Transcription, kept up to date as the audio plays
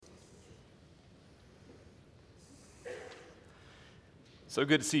So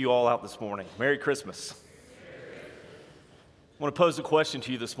good to see you all out this morning. Merry Christmas. I want to pose a question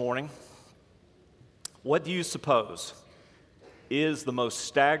to you this morning. What do you suppose is the most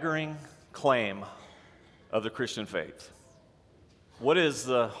staggering claim of the Christian faith? What is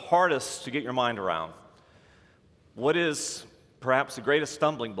the hardest to get your mind around? What is perhaps the greatest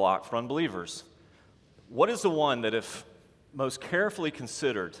stumbling block for unbelievers? What is the one that, if most carefully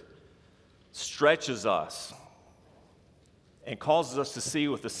considered, stretches us and causes us to see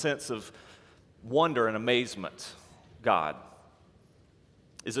with a sense of wonder and amazement God?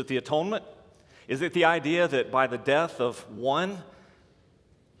 Is it the atonement? Is it the idea that by the death of one,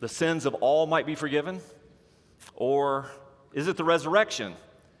 the sins of all might be forgiven? Or is it the resurrection?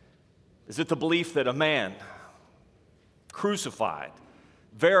 Is it the belief that a man crucified,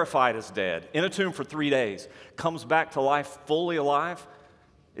 verified as dead, in a tomb for 3 days, comes back to life fully alive,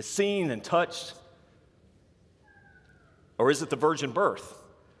 is seen and touched? Or is it the virgin birth?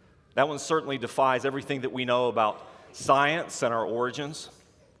 That one certainly defies everything that we know about science and our origins.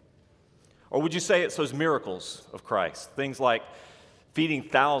 Or would you say it's those miracles of Christ? Things like feeding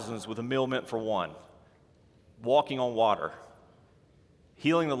thousands with a meal meant for one, walking on water,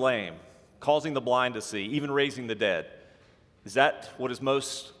 healing the lame, causing the blind to see, even raising the dead. Is that what is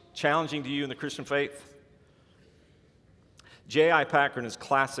most challenging to you in the Christian faith? J.I. Packer, in his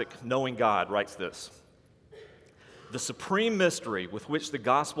classic Knowing God, writes this: "The supreme mystery with which the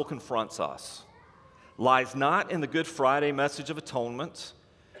gospel confronts us lies not in the Good Friday message of atonement,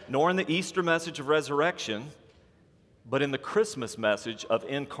 nor in the Easter message of resurrection, but in the Christmas message of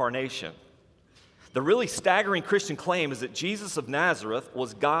incarnation. The really staggering Christian claim is that Jesus of Nazareth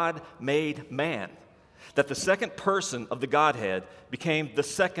was God made man, that the second person of the Godhead became the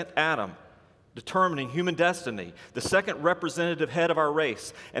second Adam, determining human destiny, the second representative head of our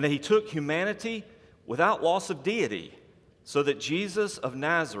race, and that he took humanity without loss of deity, so that Jesus of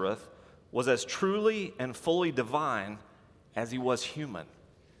Nazareth was as truly and fully divine as he was human."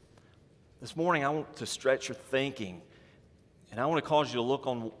 This morning, I want to stretch your thinking, and I want to cause you to look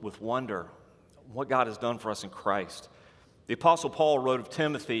on with wonder what God has done for us in Christ. The Apostle Paul wrote to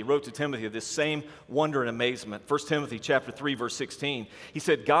Timothy this same wonder and amazement. 1 Timothy chapter 3, verse 16. He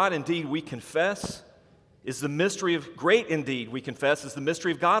said, "God indeed we confess is the mystery of, great indeed we confess is the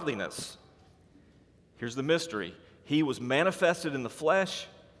mystery of godliness." Here's the mystery. He was manifested in the flesh,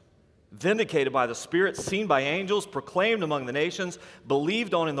 vindicated by the Spirit, seen by angels, proclaimed among the nations,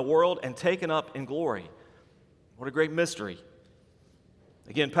 believed on in the world, and taken up in glory. What a great mystery.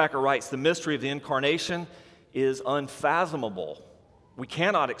 Again, Packer writes, "The mystery of the incarnation is unfathomable. We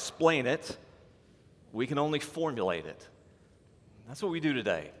cannot explain it. We can only formulate it." That's what we do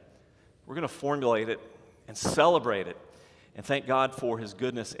today. We're going to formulate it and celebrate it and thank God for his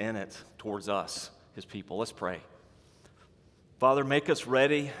goodness in it towards us, his people. Let's pray. Father, make us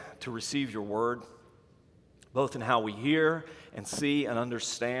ready to receive your word, both in how we hear and see and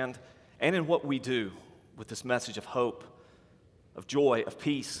understand, and in what we do with this message of hope, of joy, of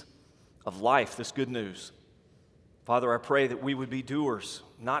peace, of life, this good news. Father, I pray that we would be doers,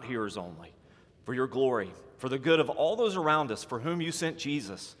 not hearers only, for your glory, for the good of all those around us for whom you sent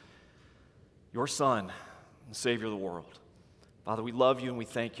Jesus, your Son, the Savior of the world. Father, we love you and we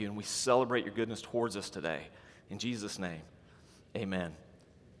thank you and we celebrate your goodness towards us today. In Jesus' name, amen.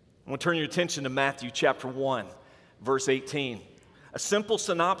 I want to turn your attention to Matthew chapter 1, verse 18. A simple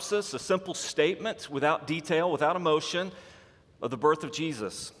synopsis, a simple statement without detail, without emotion, of the birth of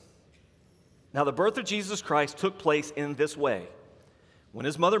Jesus. Now, the birth of Jesus Christ took place in this way. When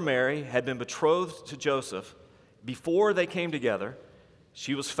his mother Mary had been betrothed to Joseph, before they came together,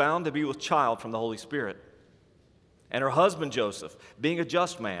 she was found to be with child from the Holy Spirit. And her husband Joseph, being a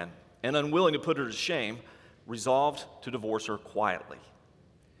just man and unwilling to put her to shame, resolved to divorce her quietly.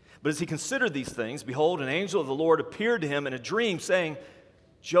 But as he considered these things, behold, an angel of the Lord appeared to him in a dream, saying,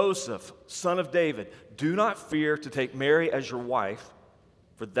 "Joseph, son of David, do not fear to take Mary as your wife,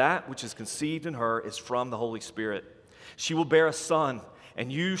 for that which is conceived in her is from the Holy Spirit. She will bear a son, and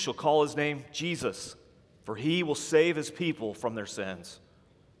you shall call his name Jesus, for he will save his people from their sins."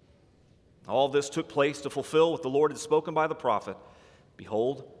 All this took place to fulfill what the Lord had spoken by the prophet.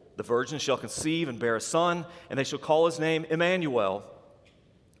 "Behold, the virgin shall conceive and bear a son, and they shall call his name Emmanuel,"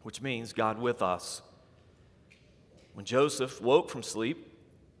 which means God with us. When Joseph woke from sleep,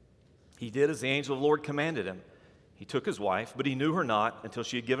 he did as the angel of the Lord commanded him. He took his wife, but he knew her not until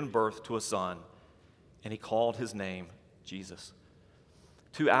she had given birth to a son, and he called his name Jesus.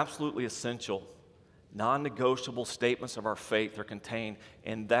 Two absolutely essential, non-negotiable statements of our faith are contained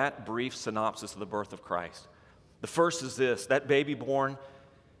in that brief synopsis of the birth of Christ. The first is this: that baby born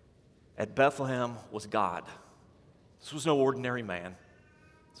at Bethlehem was God. This was no ordinary man.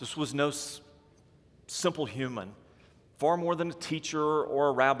 This was no simple human. Far more than a teacher or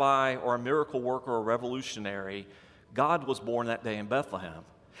a rabbi or a miracle worker or a revolutionary, God was born that day in Bethlehem.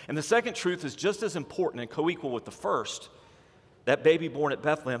 And the second truth is just as important and co-equal with the first. That baby born at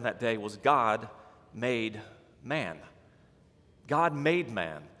Bethlehem that day was God made man. God made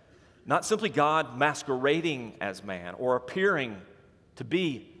man. Not simply God masquerading as man or appearing to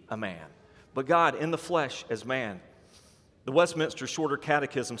be a man, but God in the flesh as man. The Westminster Shorter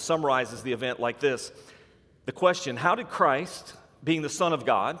Catechism summarizes the event like this. The question, how did Christ, being the Son of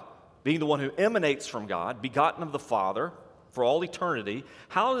God, being the one who emanates from God, begotten of the Father for all eternity,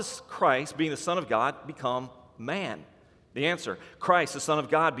 how does Christ, being the Son of God, become man? The answer, Christ, the Son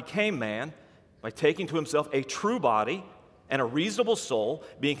of God, became man by taking to himself a true body and a reasonable soul,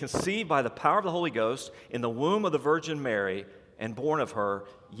 being conceived by the power of the Holy Ghost in the womb of the Virgin Mary and born of her,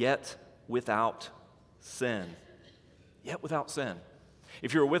 yet without sin. Yet without sin.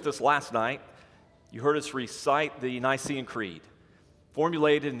 If you were with us last night, you heard us recite the Nicene Creed.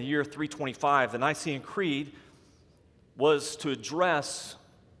 Formulated in the year 325, the Nicene Creed was to address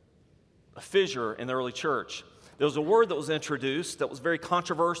a fissure in the early church. There was a word that was introduced that was very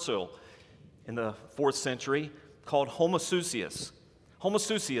controversial in the 4th century called homousios.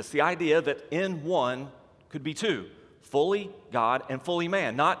 Homousios, the idea that in one could be two, fully God and fully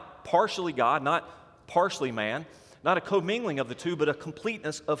man. Not partially God, not partially man, not a commingling of the two, but a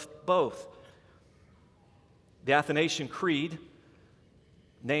completeness of both. The Athanasian Creed,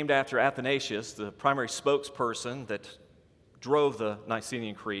 named after Athanasius, the primary spokesperson that drove the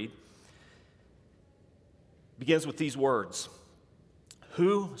Nicene Creed, begins with these words,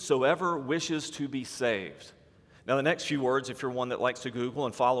 whosoever wishes to be saved. Now the next few words, if you're one that likes to Google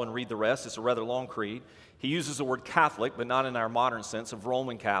and follow and read the rest, it's a rather long creed. He uses the word Catholic, but not in our modern sense of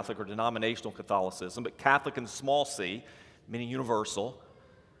Roman Catholic or denominational Catholicism, but Catholic in the small c, meaning universal.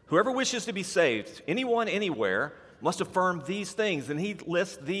 Whoever wishes to be saved, anyone, anywhere, must affirm these things. And he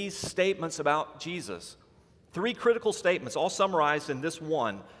lists these statements about Jesus. 3 critical statements, all summarized in this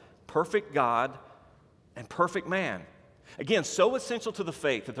one, perfect God and perfect man. Again, so essential to the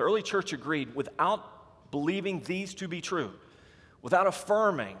faith that the early church agreed without believing these to be true, without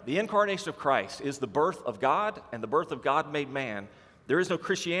affirming the incarnation of Christ is the birth of God and the birth of God made man, there is no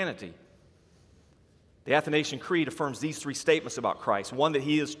Christianity. The Athanasian Creed affirms these 3 statements about Christ. One, that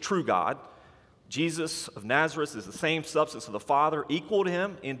he is true God. Jesus of Nazareth is the same substance of the Father, equal to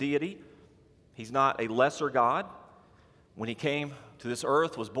him in deity. He's not a lesser God. When he came to this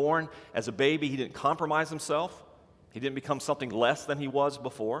earth, was born as a baby, he didn't compromise himself. He didn't become something less than he was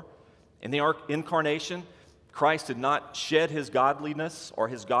before. In the incarnation, Christ did not shed his godliness or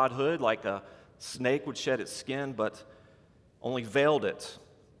his godhood like a snake would shed its skin, but only veiled it.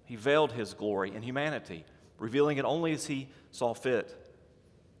 He veiled his glory in humanity, revealing it only as he saw fit.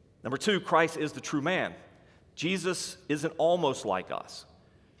 Number 2, Christ is the true man. Jesus isn't almost like us.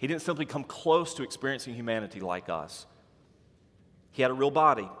 He didn't simply come close to experiencing humanity like us. He had a real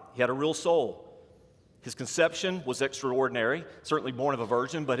body. He had a real soul. His conception was extraordinary, certainly born of a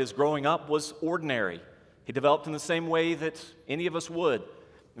virgin, but his growing up was ordinary. He developed in the same way that any of us would.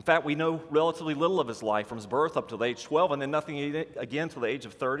 In fact, we know relatively little of his life from his birth up to the age 12 and then nothing again till the age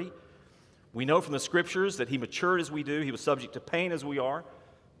of 30. We know from the scriptures that he matured as we do. He was subject to pain as we are,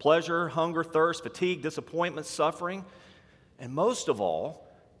 pleasure, hunger, thirst, fatigue, disappointment, suffering. And most of all,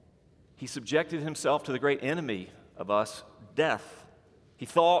 he subjected himself to the great enemy of us, death. He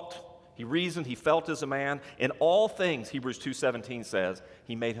thought, he reasoned, he felt as a man. In all things, Hebrews 2:17 says,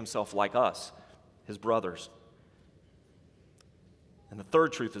 he made himself like us, his brothers. And the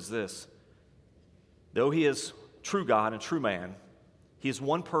third truth is this. Though he is true God and true man, he is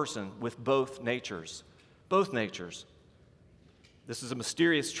one person with both natures. Both natures. This is a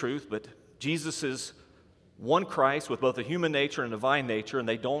mysterious truth, but Jesus is one Christ with both a human nature and a divine nature, and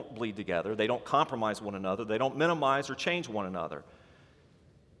they don't bleed together. They don't compromise one another. They don't minimize or change one another.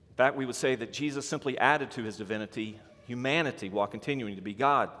 In fact, we would say that Jesus simply added to his divinity humanity while continuing to be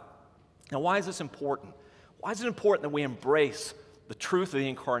God. Now, why is this important? Why is it important that we embrace the truth of the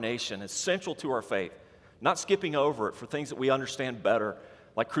incarnation as central to our faith, not skipping over it for things that we understand better,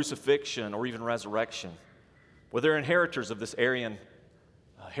 like crucifixion or even resurrection? Well, they're inheritors of this Arian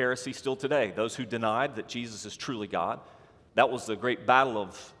heresy still today, those who denied that Jesus is truly God. That was the great battle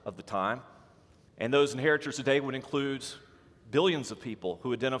of the time. And those inheritors today would include billions of people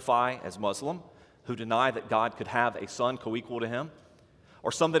who identify as Muslim, who deny that God could have a son co-equal to him,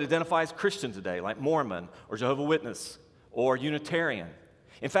 or some that identify as Christian today, like Mormon or Jehovah's Witness or Unitarian.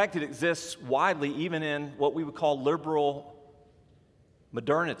 In fact, it exists widely even in what we would call liberal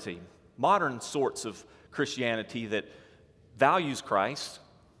modernity, modern sorts of Christianity that values Christ,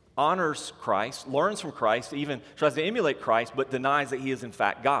 honors Christ, learns from Christ, even tries to emulate Christ, but denies that he is in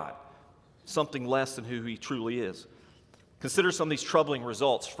fact God, something less than who he truly is. Consider some of these troubling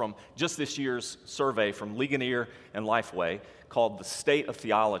results from just this year's survey from Ligonier and Lifeway called The State of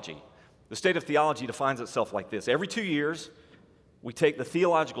Theology. The State of Theology defines itself like this. Every 2 years, we take the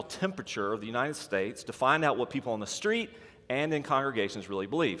theological temperature of the United States to find out what people on the street and in congregations really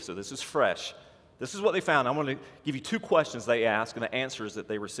believe. So this is fresh. This is what they found. I'm going to give you 2 questions they ask and the answers that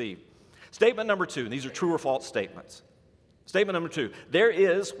they received. Statement number 2, and these are true or false statements. Statement number 2, there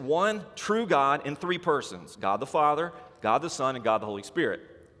is one true God in 3 persons, God the Father, God the Son, and God the Holy Spirit.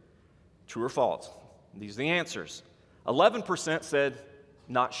 True or false? These are the answers. 11% said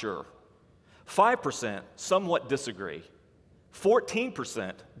not sure. 5% somewhat disagree.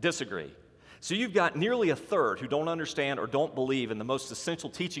 14% disagree. So you've got nearly a third who don't understand or don't believe in the most essential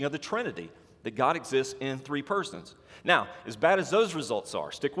teaching of the Trinity, that God exists in 3 persons. Now, as bad as those results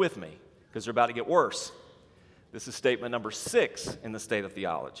are, stick with me, because they're about to get worse. This is statement number 6 in the State of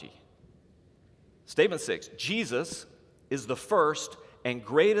Theology. Statement 6, Jesus is the first and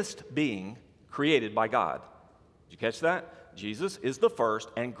greatest being created by God. Did you catch that? Jesus is the first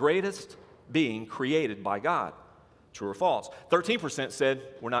and greatest being created by God. True or false? 13% said,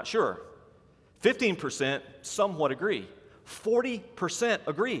 we're not sure. 15% somewhat agree. 40%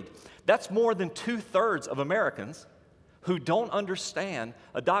 agreed. That's more than 2/3 of Americans who don't understand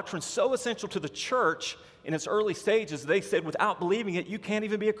a doctrine so essential to the church in its early stages. They said, without believing it, you can't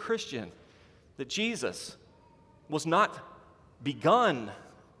even be a Christian. That Jesus was not begun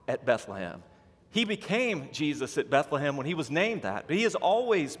at Bethlehem. He became Jesus at Bethlehem when he was named that, but he has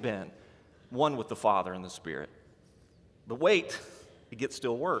always been one with the Father and the Spirit. But wait, it gets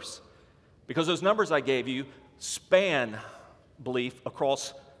still worse, because those numbers I gave you span belief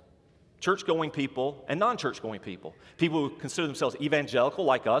across church-going people and non-church-going people. People who consider themselves evangelical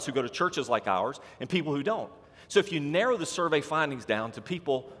like us, who go to churches like ours, and people who don't. So if you narrow the survey findings down to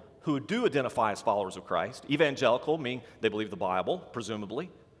people who do identify as followers of Christ, evangelical, meaning they believe the Bible, presumably,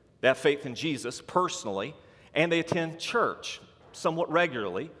 they have faith in Jesus personally, and they attend church somewhat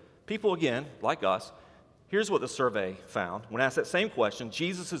regularly. People, again, like us, here's what the survey found. When asked that same question,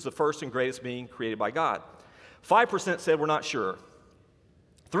 Jesus is the first and greatest being created by God. 5% said we're not sure.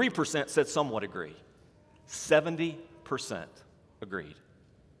 3% said somewhat agree. 70% agreed.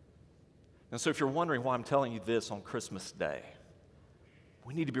 And so if you're wondering why I'm telling you this on Christmas Day,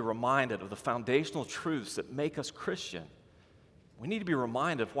 we need to be reminded of the foundational truths that make us Christian. We need to be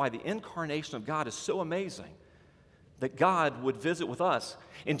reminded of why the incarnation of God is so amazing, that God would visit with us.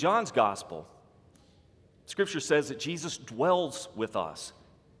 In John's gospel, Scripture says that Jesus dwells with us.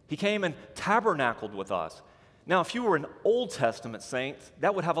 He came and tabernacled with us. Now, if you were an Old Testament saint,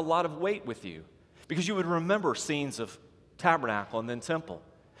 that would have a lot of weight with you, because you would remember scenes of tabernacle and then temple,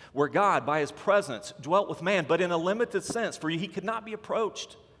 where God, by his presence, dwelt with man, but in a limited sense, for he could not be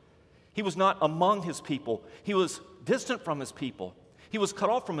approached. He was not among his people. He was distant from his people. He was cut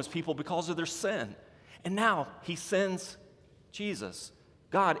off from his people because of their sin. And now he sends Jesus.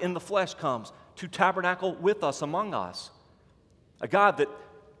 God in the flesh comes to tabernacle with us, among us. A God that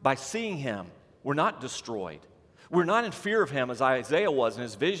by seeing him, we're not destroyed. We're not in fear of him as Isaiah was in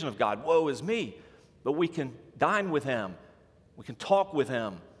his vision of God. Woe is me. But we can dine with him. We can talk with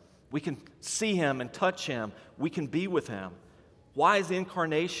him. We can see him and touch him. We can be with him. Why is the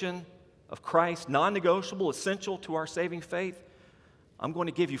incarnation of Christ non-negotiable, essential to our saving faith? I'm going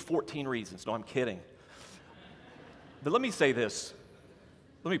to give you 14 reasons. No, I'm kidding. But let me say this.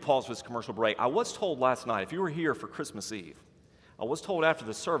 Let me pause for this commercial break. I was told last night, if you were here for Christmas Eve, I was told after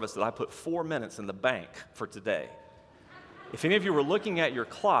the service that I put 4 minutes in the bank for today. If any of you were looking at your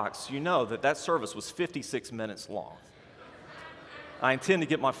clocks, you know that that service was 56 minutes long. I intend to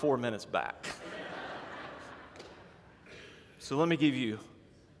get my 4 minutes back. So let me give you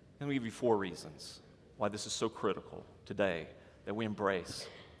 4 reasons why this is so critical today, that we embrace,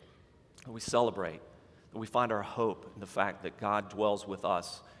 that we celebrate, that we find our hope in the fact that God dwells with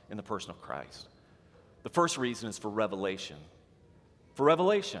us in the person of Christ. The first reason is for revelation. For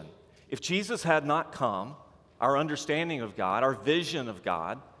revelation. If Jesus had not come, our understanding of God, our vision of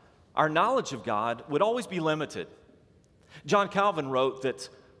God, our knowledge of God would always be limited. John Calvin wrote that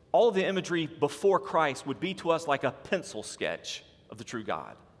all of the imagery before Christ would be to us like a pencil sketch of the true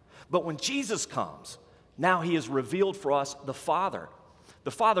God. But when Jesus comes, now he has revealed for us the Father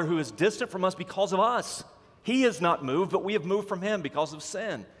who is distant from us because of us. He is not moved, but we have moved from him because of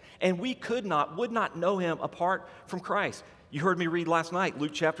sin. And we would not know him apart from Christ. You heard me read last night,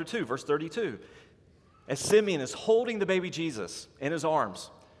 Luke chapter 2, verse 32. As Simeon is holding the baby Jesus in his arms,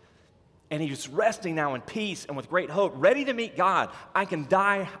 And he's resting now in peace and with great hope, ready to meet God. I can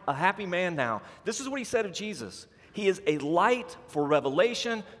die a happy man now. This is what he said of Jesus. He is a light for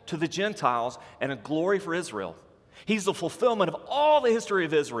revelation to the Gentiles and a glory for Israel. He's the fulfillment of all the history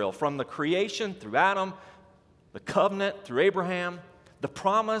of Israel, from the creation through Adam, the covenant through Abraham, the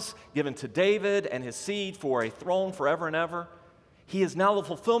promise given to David and his seed for a throne forever and ever. He is now the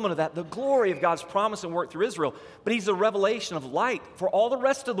fulfillment of that, the glory of God's promise and work through Israel. But he's a revelation of light for all the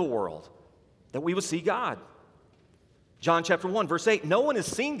rest of the world, that we would see God. John chapter 1, verse 8, no one has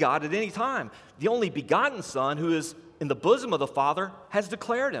seen God at any time. The only begotten Son, who is in the bosom of the Father, has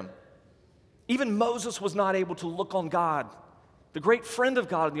declared him. Even Moses was not able to look on God, the great friend of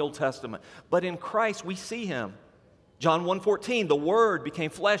God in the Old Testament. But in Christ we see him. John 1:14, the Word became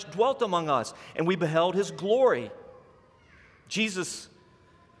flesh, dwelt among us, and we beheld his glory. Jesus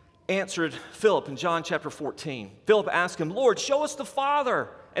answered Philip in John chapter 14. Philip asked him, Lord, show us the Father,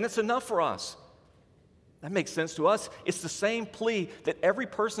 and it's enough for us. That makes sense to us. It's the same plea that every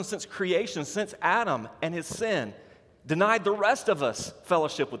person since creation, since Adam and his sin, denied the rest of us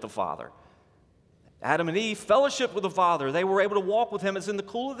fellowship with the Father. Adam and Eve fellowship with the Father. They were able to walk with him as in the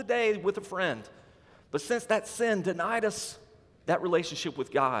cool of the day with a friend. But since that sin denied us that relationship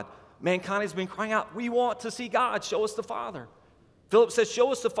with God, mankind has been crying out, we want to see God. Show us the Father. Philip says,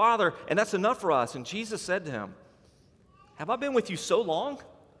 show us the Father, and that's enough for us. And Jesus said to him, have I been with you so long,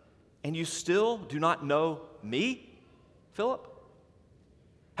 and you still do not know me, Philip?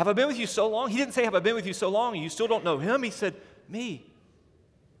 Have I been with you so long? He didn't say, have I been with you so long, and you still don't know him? He said, me.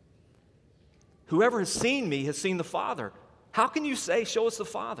 Whoever has seen me has seen the Father. How can you say, show us the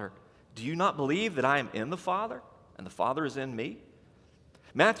Father? Do you not believe that I am in the Father, and the Father is in me?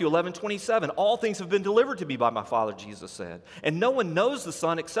 Matthew 11:27, all things have been delivered to me by my Father, Jesus said. And no one knows the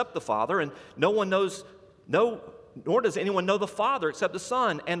Son except the Father, and nor does anyone know the Father except the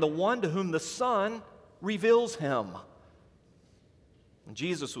Son, and the one to whom the Son reveals him. And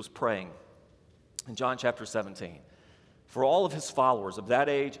Jesus was praying in John chapter 17 for all of his followers of that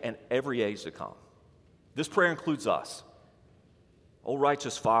age and every age to come. This prayer includes us. O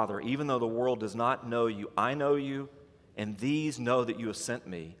righteous Father, even though the world does not know you, I know you, and these know that you have sent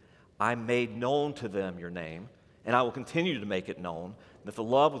me. I made known to them your name, and I will continue to make it known, that the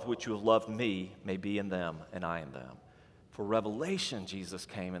love with which you have loved me may be in them, and I in them. For revelation, Jesus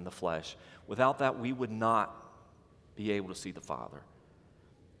came in the flesh. Without that, we would not be able to see the Father.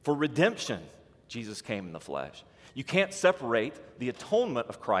 For redemption, Jesus came in the flesh. You can't separate the atonement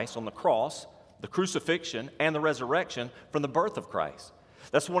of Christ on the cross, the crucifixion, and the resurrection from the birth of Christ.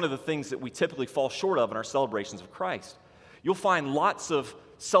 That's one of the things that we typically fall short of in our celebrations of Christ. You'll find lots of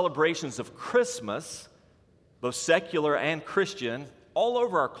celebrations of Christmas, both secular and Christian, all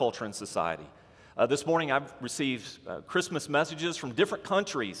over our culture and society. This morning I've received Christmas messages from different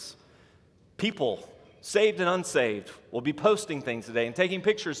countries. People, saved and unsaved, will be posting things today and taking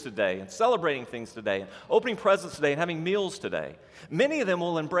pictures today and celebrating things today and opening presents today and having meals today. Many of them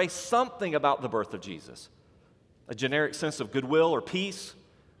will embrace something about the birth of Jesus. A generic sense of goodwill or peace,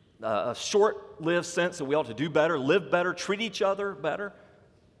 a short-lived sense that we ought to do better, live better, treat each other better.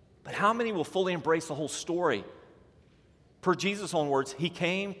 But how many will fully embrace the whole story? Per Jesus' own words, he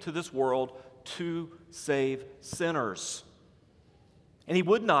came to this world to save sinners. And he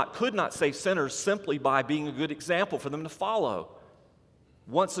could not save sinners simply by being a good example for them to follow.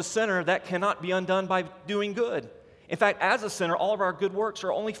 Once a sinner, that cannot be undone by doing good. In fact, as a sinner, all of our good works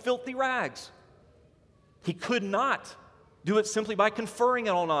are only filthy rags. He could not do it simply by conferring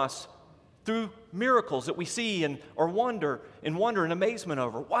it on us through miracles that we see and wonder and amazement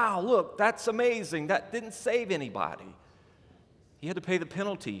over. Wow, look, that's amazing. That didn't save anybody. He had to pay the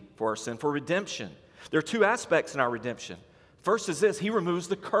penalty for our sin, for redemption. There are two aspects in our redemption. First is this: he removes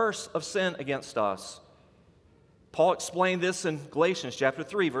the curse of sin against us. Paul explained this in Galatians chapter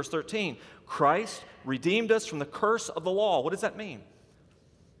 3, verse 13. Christ redeemed us from the curse of the law. What does that mean?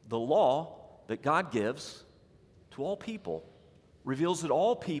 The law that God gives to all people reveals that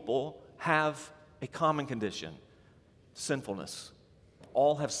all people have a common condition: sinfulness.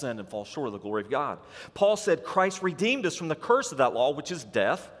 All have sinned and fall short of the glory of God. Paul said Christ redeemed us from the curse of that law, which is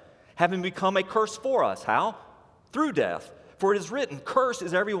death, having become a curse for us. How? Through death. For it is written, cursed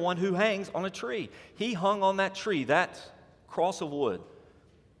is everyone who hangs on a tree. He hung on that tree, that cross of wood,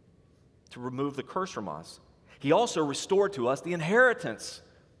 to remove the curse from us. He also restored to us the inheritance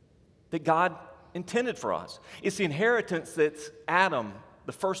that God intended for us. It's the inheritance that Adam,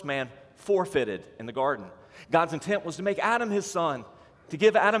 the first man, forfeited in the garden. God's intent was to make Adam his son, to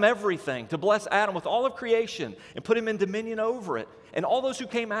give Adam everything, to bless Adam with all of creation and put him in dominion over it, and all those who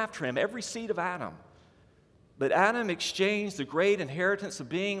came after him, every seed of Adam. But Adam exchanged the great inheritance of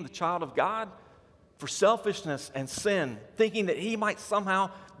being the child of God for selfishness and sin, thinking that he might somehow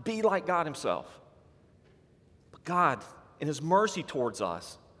be like God himself. But God, in his mercy towards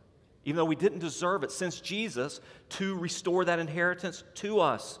us, even though we didn't deserve it, sends Jesus to restore that inheritance to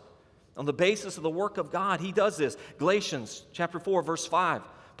us. On the basis of the work of God, he does this. Galatians chapter 4, verse 5,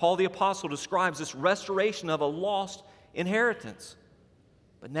 Paul the Apostle describes this restoration of a lost inheritance,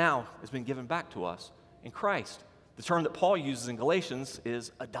 but now it's been given back to us in Christ. The term that Paul uses in Galatians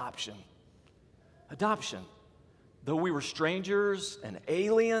is adoption. Adoption. Though we were strangers and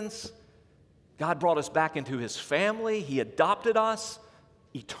aliens, God brought us back into his family. He adopted us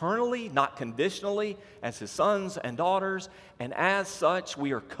eternally, not conditionally, as his sons and daughters, and as such,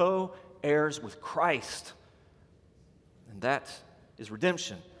 we are co-heirs with Christ. And that is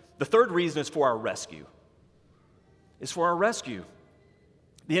redemption. The third reason is for our rescue. It's for our rescue.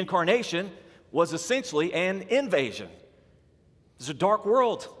 The incarnation was essentially an invasion. There's a dark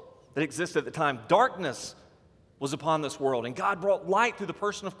world that existed at the time. Darkness was upon this world, and God brought light through the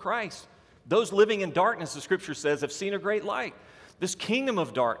person of Christ. Those living in darkness, the Scripture says, have seen a great light. This kingdom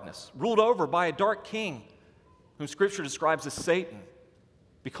of darkness, ruled over by a dark king, whom Scripture describes as Satan,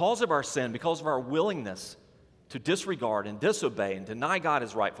 because of our sin, because of our willingness to disregard and disobey and deny God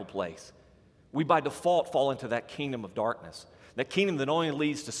his rightful place, we by default fall into that kingdom of darkness, that kingdom that only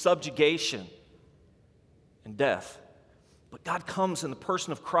leads to subjugation and death. But God comes in the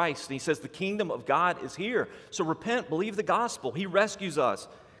person of Christ, and he says the kingdom of God is here. So repent, believe the gospel. He rescues us.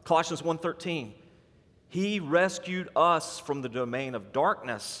 Colossians 1:13. He rescued us from the domain of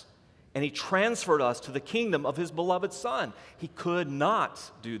darkness, and he transferred us to the kingdom of his beloved Son. He could not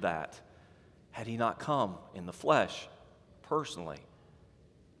do that had he not come in the flesh personally.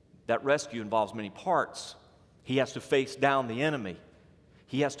 That rescue involves many parts. He has to face down the enemy.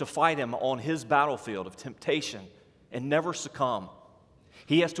 He has to fight him on his battlefield of temptation and never succumb.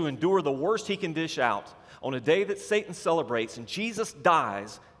 He has to endure the worst he can dish out on a day that Satan celebrates, and Jesus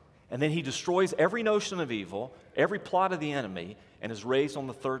dies, and then he destroys every notion of evil, every plot of the enemy, and is raised on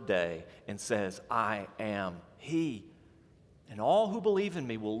the third day and says, I am he. And all who believe in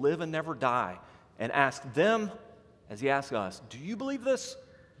me will live and never die. And ask them, as he asks us, do you believe this?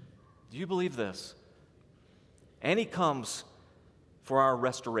 Do you believe this? And he comes for our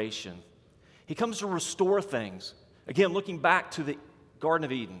restoration. He comes to restore things. Again, looking back to the Garden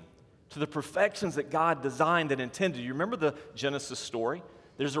of Eden, to the perfections that God designed and intended. You remember the Genesis story?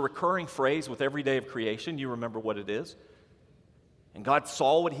 There's a recurring phrase with every day of creation. You remember what it is. And God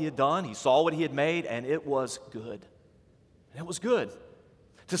saw what he had done. He saw what he had made, and it was good. And it was good.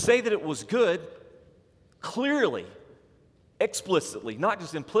 To say that it was good, clearly, explicitly, not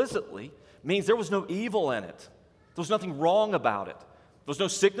just implicitly, means there was no evil in it. There was nothing wrong about it. There was no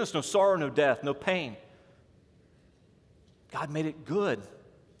sickness, no sorrow, no death, no pain. God made it good.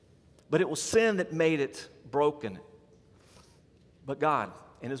 But it was sin that made it broken. But God,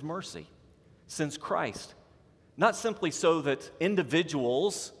 in his mercy, sends Christ. Not simply so that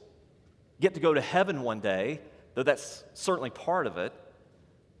individuals get to go to heaven one day, though that's certainly part of it,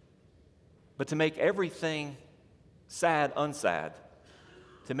 but to make everything sad unsad,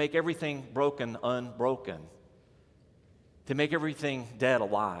 to make everything broken unbroken, to make everything dead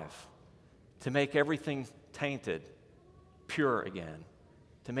alive, to make everything tainted pure again,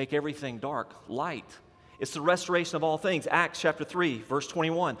 to make everything dark light. It's the restoration of all things. Acts chapter 3, verse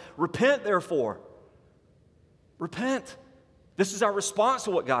 21. Repent, therefore. Repent. This is our response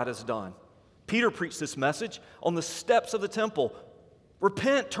to what God has done. Peter preached this message on the steps of the temple.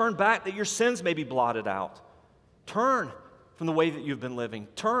 Repent, turn back that your sins may be blotted out. Turn from the way that you've been living.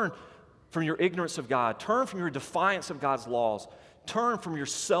 Turn from your ignorance of God. Turn from your defiance of God's laws. Turn from your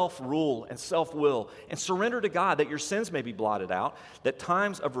self-rule and self-will and surrender to God that your sins may be blotted out, that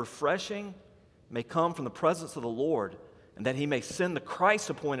times of refreshing may come from the presence of the Lord, and that he may send the Christ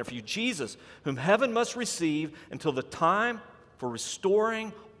appointed for you, Jesus, whom heaven must receive until the time for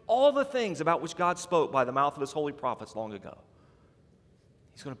restoring all the things about which God spoke by the mouth of his holy prophets long ago.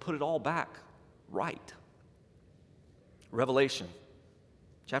 He's going to put it all back right. Revelation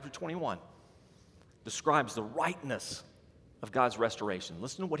chapter 21 describes the rightness of God's restoration.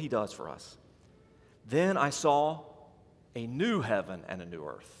 Listen to what he does for us. Then I saw a new heaven and a new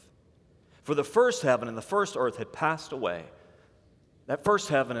earth. For the first heaven and the first earth had passed away. That first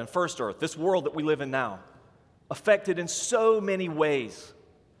heaven and first earth, this world that we live in now, affected in so many ways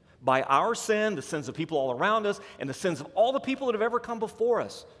by our sin, the sins of people all around us, and the sins of all the people that have ever come before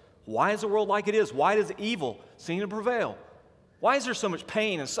us. Why is the world like it is? Why does evil seem to prevail? Why is there so much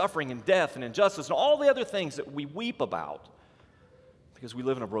pain and suffering and death and injustice and all the other things that we weep about? Because we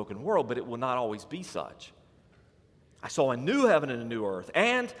live in a broken world, but it will not always be such. I saw a new heaven and a new earth,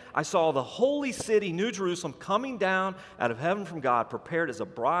 and I saw the holy city, New Jerusalem, coming down out of heaven from God, prepared as a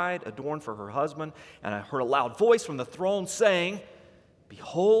bride adorned for her husband. And I heard a loud voice from the throne saying,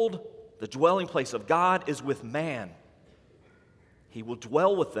 Behold, the dwelling place of God is with man. He will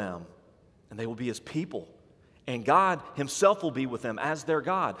dwell with them, and they will be his people. And God himself will be with them as their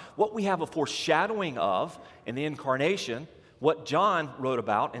God. What we have a foreshadowing of in the incarnation, what John wrote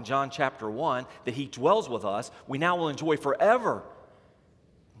about in John chapter 1, that he dwells with us, we now will enjoy forever.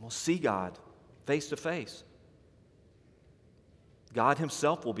 We'll see God face to face. God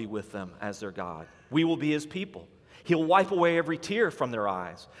himself will be with them as their God. We will be his people. He'll wipe away every tear from their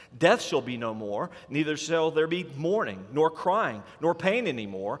eyes. Death shall be no more, neither shall there be mourning, nor crying, nor pain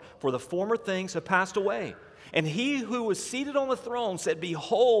anymore, for the former things have passed away. And he who was seated on the throne said,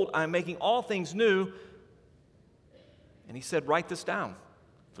 Behold, I am making all things new. And he said, Write this down,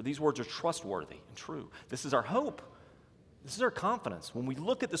 for these words are trustworthy and true. This is our hope. This is our confidence. When we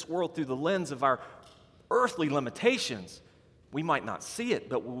look at this world through the lens of our earthly limitations, we might not see it,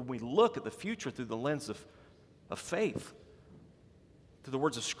 but when we look at the future through the lens of faith, through the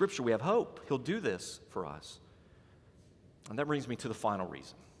words of Scripture, we have hope. He'll do this for us. And that brings me to the final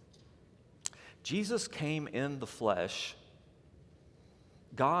reason. Jesus came in the flesh,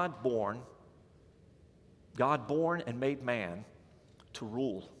 God born and made man to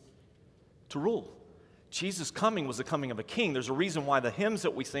rule. To rule. Jesus' coming was the coming of a king. There's a reason why the hymns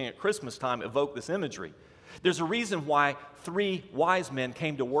that we sing at Christmas time evoke this imagery. There's a reason why 3 wise men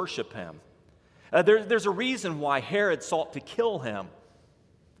came to worship him. There's a reason why Herod sought to kill him,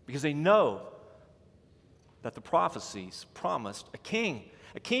 because they know that the prophecies promised a king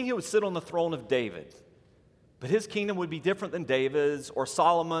who would sit on the throne of David. But his kingdom would be different than David's or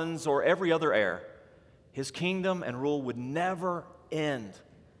Solomon's or every other heir. His kingdom and rule would never end.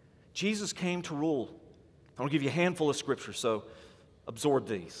 Jesus came to rule. I'm going to give you a handful of scripture, so absorb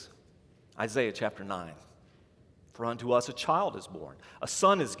these. Isaiah chapter 9. For unto us a child is born, a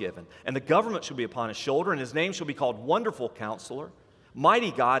son is given, and the government shall be upon his shoulder, and his name shall be called Wonderful Counselor,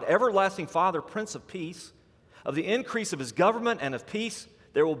 Mighty God, Everlasting Father, Prince of Peace. Of the increase of his government and of peace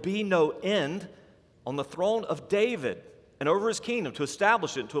there will be no end, on the throne of David and over his kingdom, to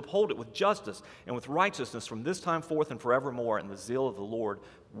establish it and to uphold it with justice and with righteousness from this time forth and forevermore. And the zeal of the Lord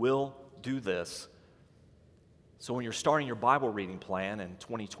will do this. So when you're starting your Bible reading plan in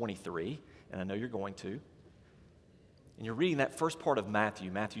 2023, and I know you're going to, and you're reading that first part of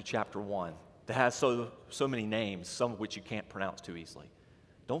Matthew chapter 1, that has so many names, some of which you can't pronounce too easily,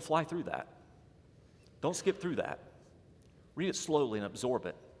 don't fly through that. Don't skip through that. Read it slowly and absorb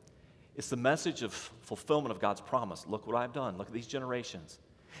it. It's the message of fulfillment of God's promise. Look what I've done. Look at these generations.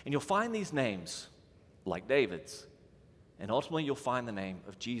 And you'll find these names like David's. And ultimately you'll find the name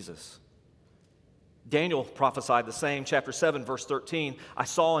of Jesus. Daniel prophesied the same. Chapter 7, verse 13. I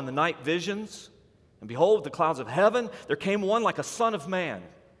saw in the night visions, and behold, the clouds of heaven, there came one like a son of man.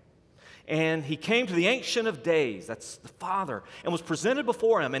 And he came to the Ancient of Days, that's the Father, and was presented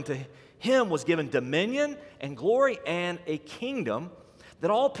before him. And to him was given dominion and glory and a kingdom, that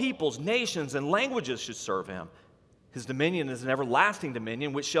all peoples, nations, and languages should serve him. His dominion is an everlasting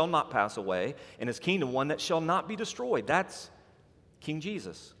dominion which shall not pass away, and his kingdom one that shall not be destroyed. That's King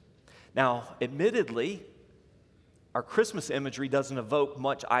Jesus. Now, admittedly, our Christmas imagery doesn't evoke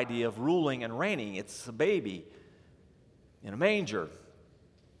much idea of ruling and reigning. It's a baby in a manger.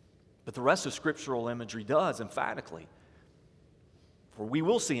 But the rest of scriptural imagery does, emphatically. For we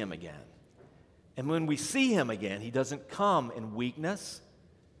will see him again. And when we see him again, he doesn't come in weakness.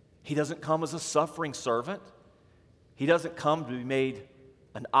 He doesn't come as a suffering servant. He doesn't come to be made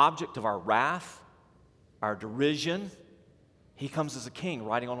an object of our wrath, our derision. He comes as a king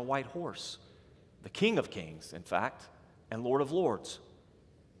riding on a white horse, the King of Kings, in fact, and Lord of Lords.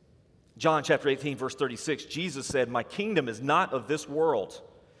 John chapter 18, verse 36, Jesus said, My kingdom is not of this world.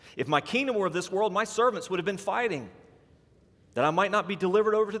 If my kingdom were of this world, my servants would have been fighting, that I might not be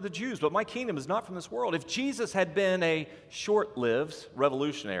delivered over to the Jews, but my kingdom is not from this world. If Jesus had been a short-lived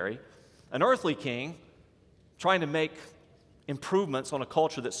revolutionary, an earthly king, trying to make improvements on a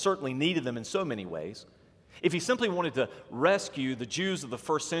culture that certainly needed them in so many ways, if he simply wanted to rescue the Jews of the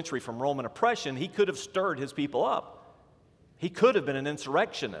first century from Roman oppression, he could have stirred his people up. He could have been an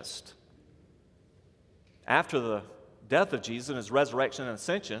insurrectionist. After the death of Jesus and his resurrection and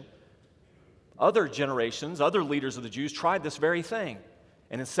ascension, other generations, other leaders of the Jews tried this very thing.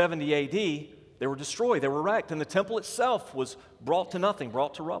 And in 70 AD, they were destroyed, they were wrecked, and the temple itself was brought to nothing,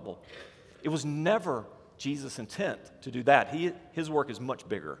 brought to rubble. It was never Jesus' intent to do that. His work is much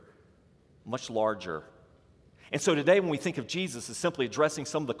bigger, much larger. And so today when we think of Jesus as simply addressing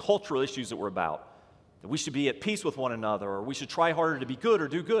some of the cultural issues that we're about, that we should be at peace with one another, or we should try harder to be good or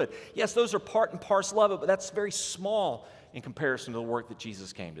do good. Yes, those are part and parcel of it, but that's very small in comparison to the work that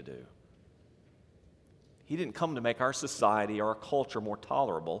Jesus came to do. He didn't come to make our society or our culture more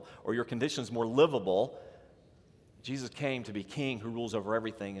tolerable or your conditions more livable. Jesus came to be king who rules over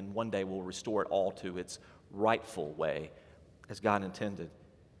everything and one day will restore it all to its rightful way as God intended.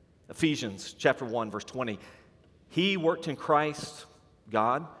 Ephesians chapter 1, verse 20. He worked in Christ,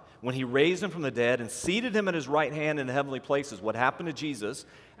 God, when he raised him from the dead and seated him at his right hand in the heavenly places. What happened to Jesus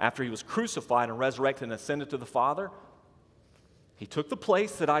after he was crucified and resurrected and ascended to the Father? He took the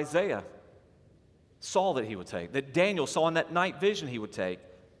place that Isaiah saw that he would take, that Daniel saw in that night vision he would take.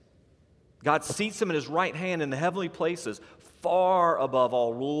 God seats him at his right hand in the heavenly places, far above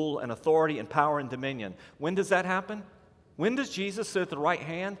all rule and authority and power and dominion. When does that happen? When does Jesus sit at the right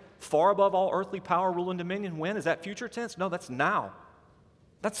hand, far above all earthly power, rule, and dominion? When? Is that future tense? No, that's now.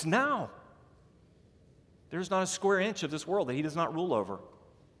 That's now. There's not a square inch of this world that he does not rule over.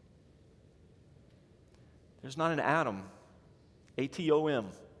 There's not an atom, A-T-O-M,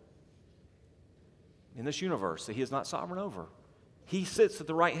 in this universe that he is not sovereign over. He sits at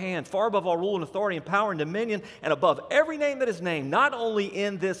the right hand, far above all rule and authority and power and dominion, and above every name that is named, not only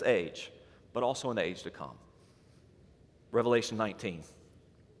in this age, but also in the age to come. Revelation 19.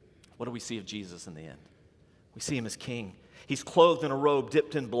 What do we see of Jesus in the end? We see him as king. He's clothed in a robe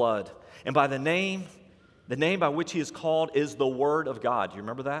dipped in blood. And by the name by which he is called is the Word of God. Do you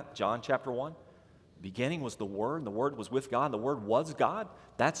remember that? John chapter 1. The beginning was the Word, and the Word was with God, and the Word was God.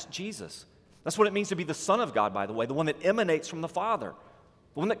 That's Jesus. That's what it means to be the Son of God, by the way, the one that emanates from the Father,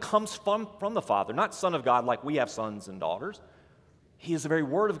 the one that comes from the Father, not Son of God like we have sons and daughters. He is the very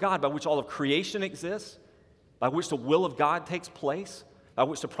Word of God by which all of creation exists, by which the will of God takes place, by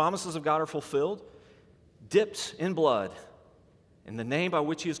which the promises of God are fulfilled, dipped in blood. And the name by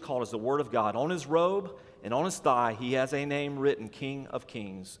which he is called is the Word of God. On his robe and on his thigh, he has a name written, King of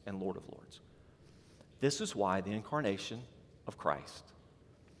Kings and Lord of Lords. This is why the incarnation of Christ,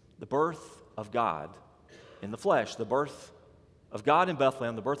 the birth of God in the flesh, the birth of God in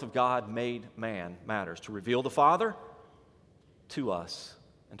Bethlehem, the birth of God made man matters. To reveal the Father to us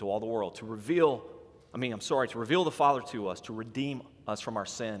and to all the world. To reveal the Father to us, to redeem us from our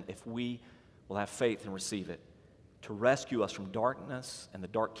sin if we will have faith and receive it. To rescue us from darkness and the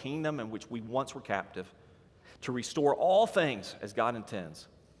dark kingdom in which we once were captive, to restore all things as God intends,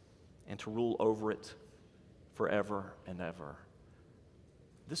 and to rule over it forever and ever.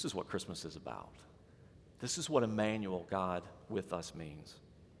 This is what Christmas is about. This is what Emmanuel, God with us, means.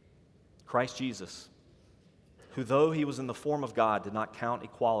 Christ Jesus, who though he was in the form of God, did not count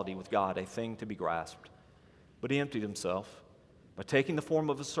equality with God a thing to be grasped, but he emptied himself by taking the form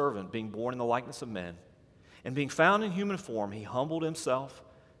of a servant, being born in the likeness of men. And being found in human form, he humbled himself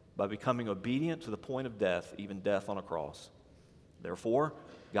by becoming obedient to the point of death, even death on a cross. Therefore,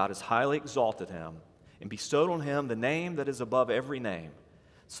 God has highly exalted him and bestowed on him the name that is above every name,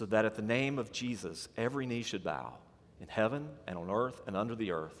 so that at the name of Jesus every knee should bow, in heaven and on earth and under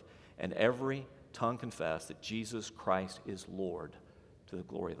the earth, and every tongue confess that Jesus Christ is Lord, to the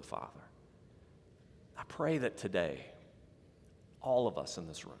glory of the Father. I pray that today, all of us in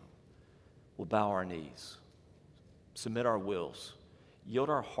this room will bow our knees, submit our wills, yield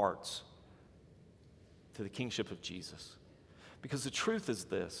our hearts to the kingship of Jesus. Because the truth is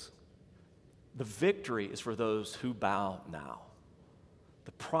this: the victory is for those who bow now.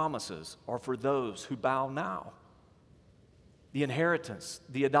 The promises are for those who bow now. The inheritance,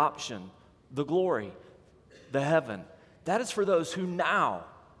 the adoption, the glory, the heaven, that is for those who now,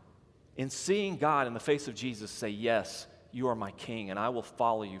 in seeing God in the face of Jesus, say, yes, you are my king, and I will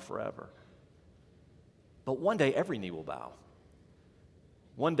follow you forever. But one day, every knee will bow.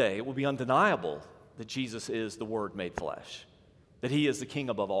 One day, it will be undeniable that Jesus is the Word made flesh, that he is the King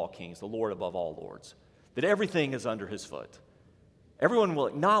above all kings, the Lord above all lords, that everything is under his foot. Everyone will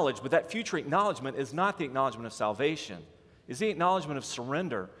acknowledge, but that future acknowledgement is not the acknowledgement of salvation. It's the acknowledgement of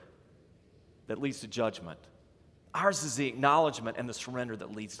surrender that leads to judgment. Ours is the acknowledgement and the surrender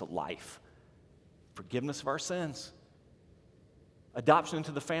that leads to life, forgiveness of our sins, adoption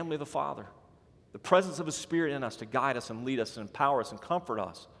into the family of the Father, the presence of his Spirit in us to guide us and lead us and empower us and comfort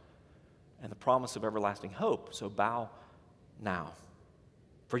us, and the promise of everlasting hope. So bow now.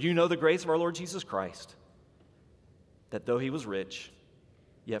 For you know the grace of our Lord Jesus Christ, that though he was rich,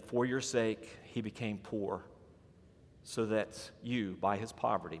 yet for your sake he became poor, so that you, by his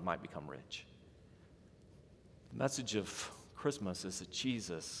poverty, might become rich. The message of Christmas is that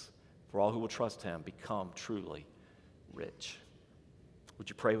Jesus, for all who will trust him, become truly rich. Would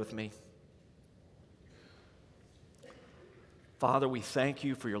you pray with me? Father, we thank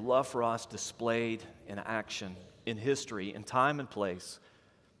you for your love for us displayed in action, in history, in time and place.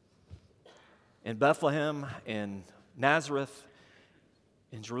 In Bethlehem, in Nazareth,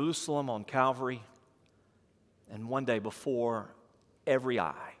 in Jerusalem, on Calvary, and one day before every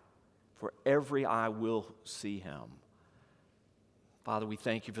eye, for every eye will see him. Father, we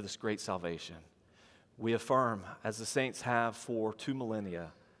thank you for this great salvation. We affirm, as the saints have for 2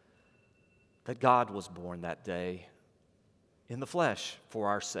 millennia, that God was born that day in the flesh for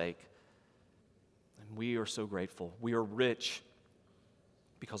our sake. And we are so grateful. We are rich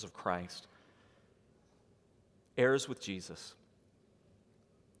because of Christ. Heirs with Jesus.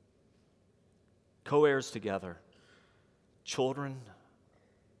 Co-heirs together. Children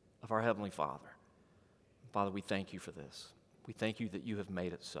of our Heavenly Father. Father, we thank you for this. We thank you that you have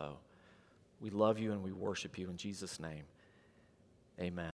made it so. We love you and we worship you in Jesus' name. Amen.